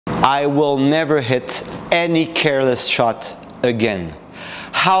I will never hit any careless shot again.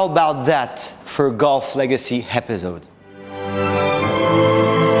 How about that for a Golf Legacy episode?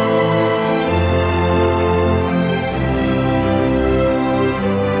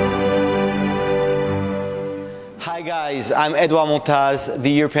 Hi guys, I'm Edouard Montaz,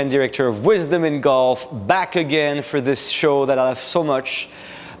 the European Director of Wisdom in Golf, back again for this show that I love so much.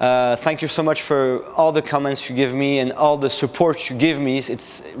 Thank you so much for all the comments you give me and all the support you give me.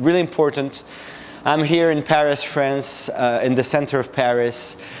 It's really important. I'm here in Paris, France, in the center of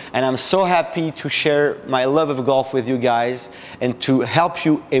Paris, and I'm so happy to share my love of golf with you guys and to help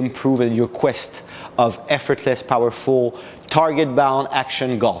you improve in your quest of effortless, powerful, target-bound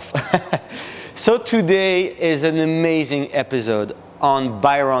action golf. So today is an amazing episode on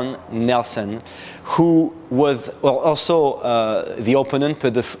Byron Nelson, who was also the opponent,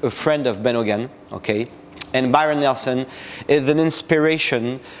 but a friend of Ben Hogan, okay? And Byron Nelson is an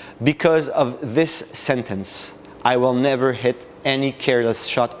inspiration because of this sentence: I will never hit any careless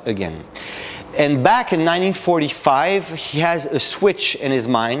shot again. And back in 1945, he has a switch in his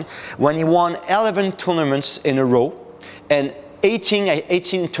mind when he won 11 tournaments in a row, and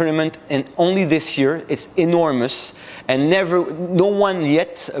 18 tournaments, and only this year. It's enormous, and no one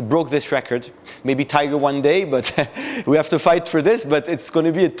yet broke this record. Maybe Tiger one day, but we have to fight for this, but it's going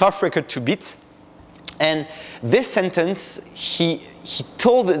to be a tough record to beat. And this sentence, he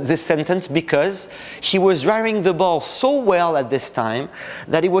told this sentence because he was driving the ball so well at this time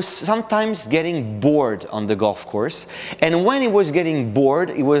that he was sometimes getting bored on the golf course. And when he was getting bored,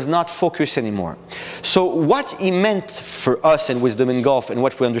 he was not focused anymore. So what he meant for us in Wisdom in Golf and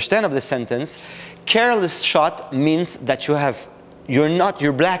what we understand of the sentence, careless shot means that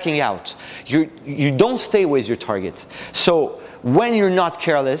you're blacking out. You don't stay with your target. So when you're not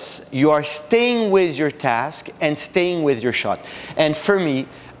careless, you are staying with your task and staying with your shot. And for me,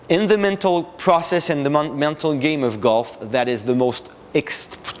 in the mental process and the mental game of golf, that is the most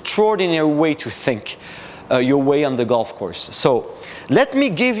extraordinary way to think your way on the golf course. So let me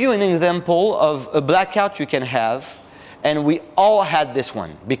give you an example of a blackout you can have, and we all had this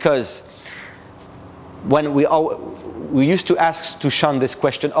one, because when we used to ask to Sean this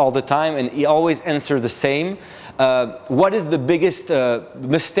question all the time, and he always answered the same. What is the biggest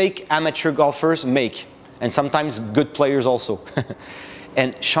mistake amateur golfers make? And sometimes good players also.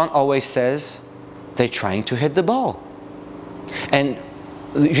 And Sean always says, they're trying to hit the ball. And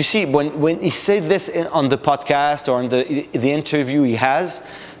you see, when he said this on the podcast or on the interview he has,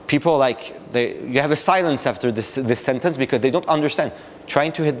 people you have a silence after this sentence because they don't understand.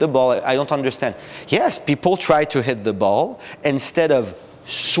 Trying to hit the ball, I don't understand. Yes, people try to hit the ball instead of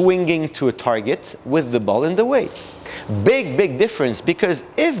swinging to a target with the ball in the way. Big difference, because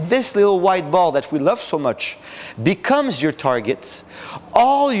if this little white ball that we love so much becomes your target,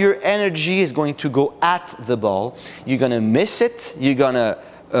 all your energy is going to go at the ball. You're going to miss it. You're going to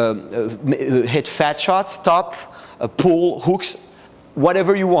hit fat shots, top, pull, hooks,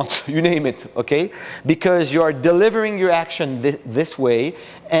 whatever you want, you name it, okay? Because you are delivering your action this way,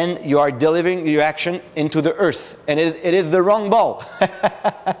 and you are delivering your action into the earth, and it is the wrong ball.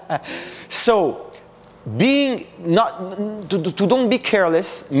 So, don't be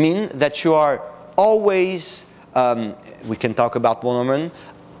careless means that you are always, we can talk about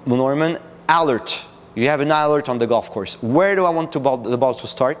Monorman, alert. You have an alert on the golf course. Where do I want the ball to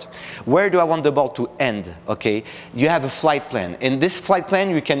start? Where do I want the ball to end? Okay, you have a flight plan. In this flight plan,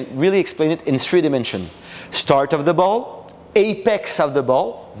 you can really explain it in 3 dimensions. Start of the ball, apex of the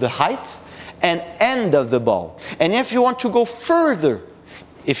ball, the height, and end of the ball. And if you want to go further,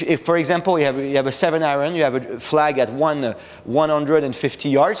 if for example, you have a 7-iron, you have a flag at 150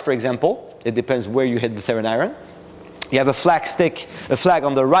 yards, for example. It depends where you hit the 7-iron. You have a flag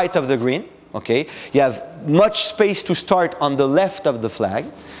on the right of the green. Okay, you have much space to start on the left of the flag.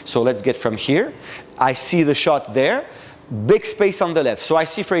 So let's get from here. I see the shot there, big space on the left. So I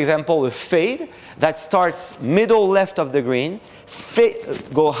see, for example, a fade that starts middle left of the green,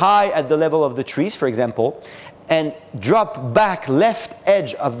 go high at the level of the trees, for example, and drop back left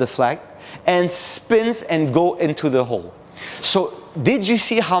edge of the flag and spins and go into the hole. So did you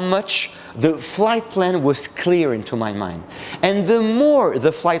see how much the flight plan was clear into my mind? And the more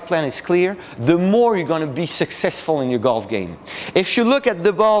the flight plan is clear, the more you're going to be successful in your golf game. If you look at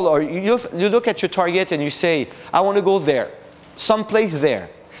the ball, or you look at your target and you say, I want to go there, someplace there,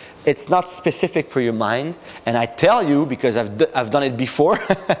 it's not specific for your mind. And I tell you, because I've done it before,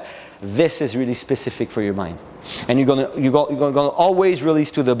 this is really specific for your mind. And you're gonna always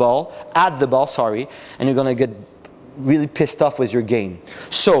release to the ball, at the ball, sorry, and you're gonna get really pissed off with your game.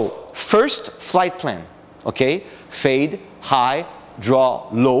 So first, flight plan, okay? Fade, high, draw,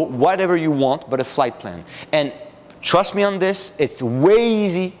 low, whatever you want, but a flight plan. And trust me on this, it's way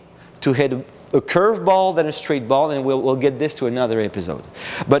easy to hit a curved ball than a straight ball, and we'll get this to another episode.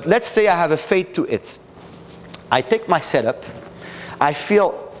 But let's say I have a fade to it. I take my setup. I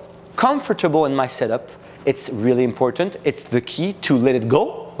feel comfortable in my setup. It's really important. It's the key to let it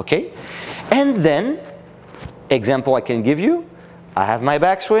go, okay? And then, example I can give you, I have my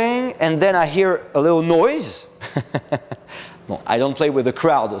backswing, and then I hear a little noise. Well, I don't play with the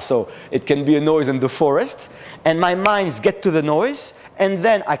crowd, so it can be a noise in the forest. And my minds get to the noise, and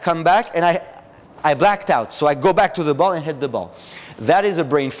then I come back, and I blacked out. So I go back to the ball and hit the ball. That is a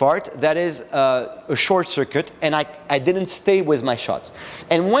brain fart. That is a short circuit, and I didn't stay with my shot.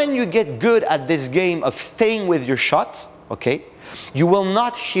 And when you get good at this game of staying with your shot, okay, you will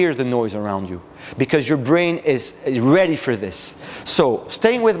not hear the noise around you because your brain is ready for this. So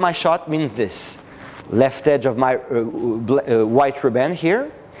staying with my shot means this. Left edge of my white ribbon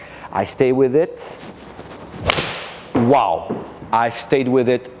here. I stay with it. Wow. I've stayed with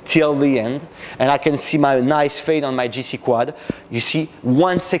it till the end, and I can see my nice fade on my GC quad. You see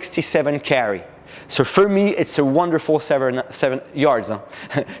 167 carry. So for me, it's a wonderful 7 yards, huh?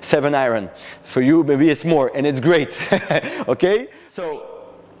 7 iron. For you, maybe it's more, and it's great. Okay?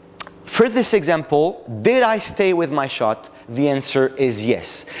 So for this example, did I stay with my shot? The answer is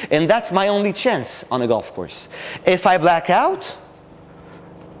yes. And that's my only chance on a golf course. If I black out,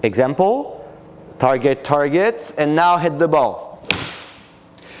 example, target, target, and now hit the ball.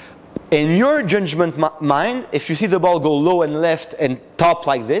 In your judgment mind, if you see the ball go low and left and top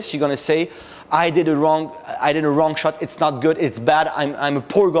like this, you're going to say, I did a wrong shot, it's not good, it's bad, I'm a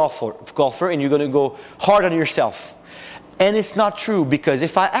poor golfer, and you're going to go hard on yourself. And it's not true, because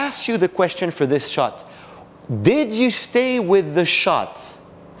if I ask you the question for this shot, did you stay with the shot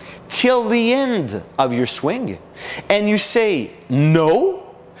till the end of your swing? And you say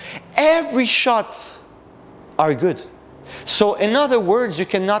no, every shot are good. So in other words, you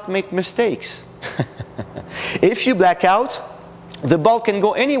cannot make mistakes. If you black out, the ball can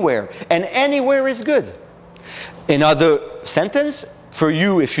go anywhere, and anywhere is good. In other sentence, for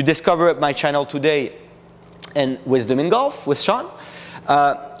you, if you discover my channel today and Wisdom in Golf with Sean,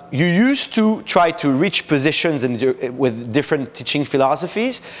 you used to try to reach positions with different teaching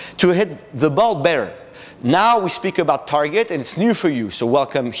philosophies to hit the ball better. Now we speak about target, and it's new for you. So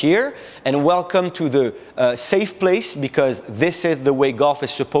welcome here, and welcome to the safe place, because this is the way golf is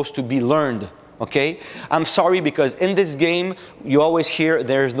supposed to be learned. Okay? I'm sorry, because in this game, you always hear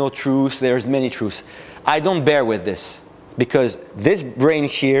there's no truth, there's many truths. I don't bear with this, because this brain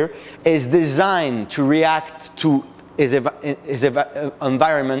here is designed to react to his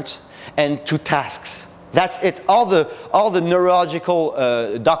environment and to tasks. That's it. All the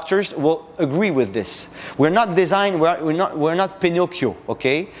neurological doctors will agree with this. We're not designed. We're not Pinocchio.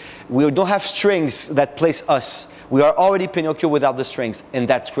 Okay, we don't have strings that place us. We are already Pinocchio without the strings, and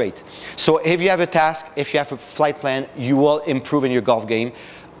that's great. So if you have a task, if you have a flight plan, you will improve in your golf game.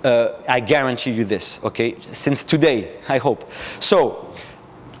 I guarantee you this. Okay, since today, I hope. So,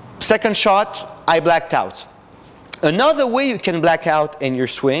 second shot, I blacked out. Another way you can black out in your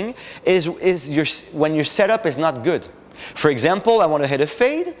swing is when your setup is not good. For example, I want to hit a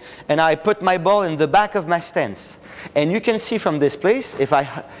fade, and I put my ball in the back of my stance. And you can see from this place, if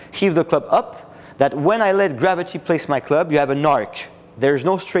I heave the club up, that when I let gravity place my club, you have an arc. There's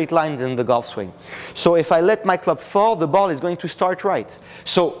no straight lines in the golf swing. So if I let my club fall, the ball is going to start right.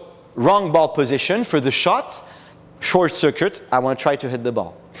 So wrong ball position for the shot, short circuit, I want to try to hit the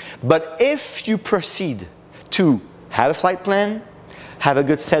ball. But if you proceed to have a flight plan, have a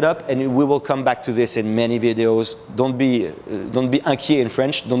good setup, and we will come back to this in many videos. Don't be inquiet in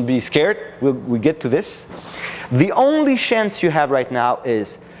French. Don't be scared. We'll get to this. The only chance you have right now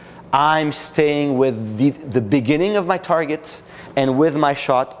is I'm staying with the beginning of my target and with my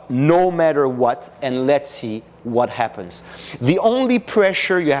shot, no matter what, and let's see what happens. The only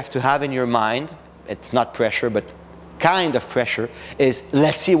pressure you have to have in your mind, it's not pressure, but kind of pressure, is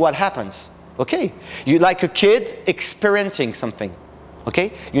let's see what happens. Okay, you're like a kid experiencing something,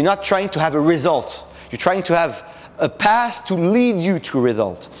 okay? You're not trying to have a result. You're trying to have a path to lead you to a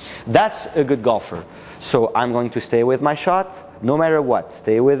result. That's a good golfer. So I'm going to stay with my shot, no matter what.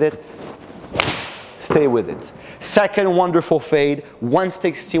 Stay with it. Stay with it. Second wonderful fade,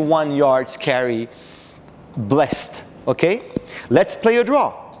 161 yards carry, blessed, okay? Let's play a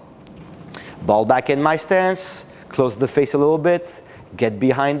draw. Ball back in my stance, close the face a little bit, get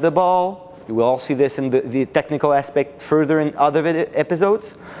behind the ball. You will all see this in the technical aspect further in other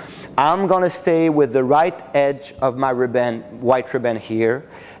episodes. I'm going to stay with the right edge of my ribbon, white ribbon here,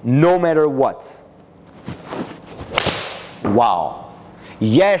 no matter what. Wow.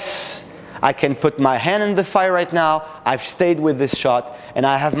 Yes, I can put my hand in the fire right now. I've stayed with this shot and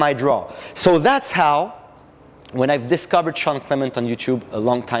I have my draw. So that's how, when I've discovered Sean Clement on YouTube a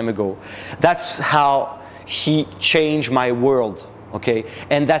long time ago, that's how he changed my world, okay?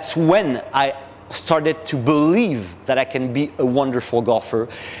 And that's when I started to believe that I can be a wonderful golfer.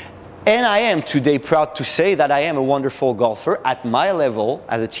 And I am today proud to say that I am a wonderful golfer at my level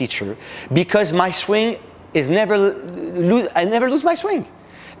as a teacher, because my swing is I never lose my swing.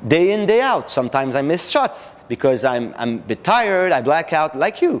 Day in, day out. Sometimes I miss shots because I'm a bit tired, I black out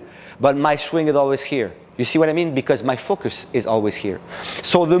like you. But my swing is always here. You see what I mean? Because my focus is always here.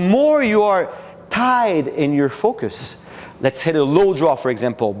 So the more you are tied in your focus, let's hit a low draw, for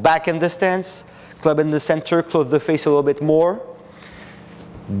example. Back in the stance, club in the center, close the face a little bit more.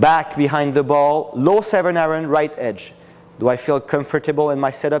 Back behind the ball, low 7-iron, right edge. Do I feel comfortable in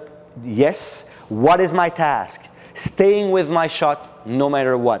my setup? Yes. What is my task? Staying with my shot no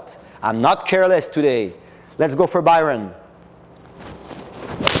matter what. I'm not careless today. Let's go for Byron.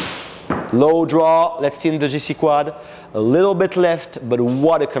 Low draw, let's see in the GC quad. A little bit left, but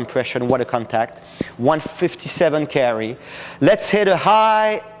what a compression, what a contact. 157 carry. Let's hit a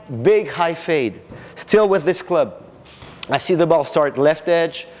high, big high fade. Still with this club. I see the ball start left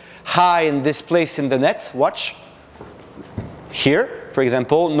edge, high in this place in the net. Watch. Here, for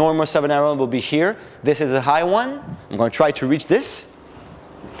example, normal 7-iron will be here. This is a high one. I'm going to try to reach this.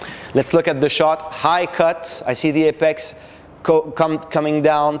 Let's look at the shot. High cut. I see the apex coming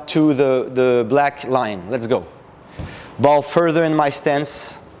down to the black line. Let's go. Ball further in my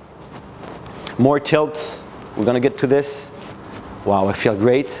stance. More tilt. We're going to get to this. Wow, I feel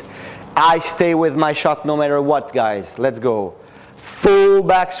great. I stay with my shot no matter what, guys. Let's go. Full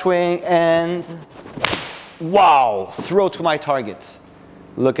backswing and wow, throw to my target.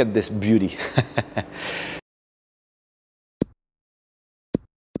 Look at this beauty.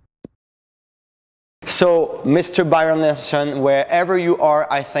 So, Mr. Byron Nelson, wherever you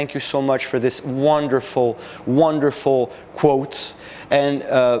are, I thank you so much for this wonderful, wonderful quote. And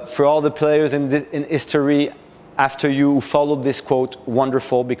for all the players in history after you who followed this quote,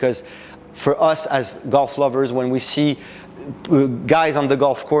 wonderful, because for us as golf lovers, when we see guys on the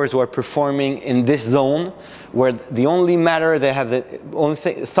golf course who are performing in this zone, where the only matter they have, the only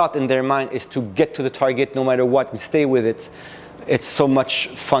thought in their mind is to get to the target no matter what and stay with it, it's so much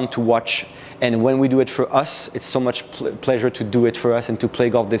fun to watch. And when we do it for us, it's so much pleasure to do it for us and to play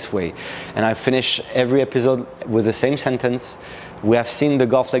golf this way. And I finish every episode with the same sentence. We have seen the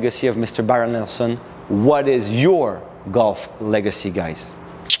golf legacy of Mr. Byron Nelson. What is your golf legacy, guys?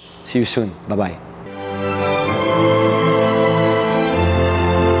 See you soon. Bye-bye.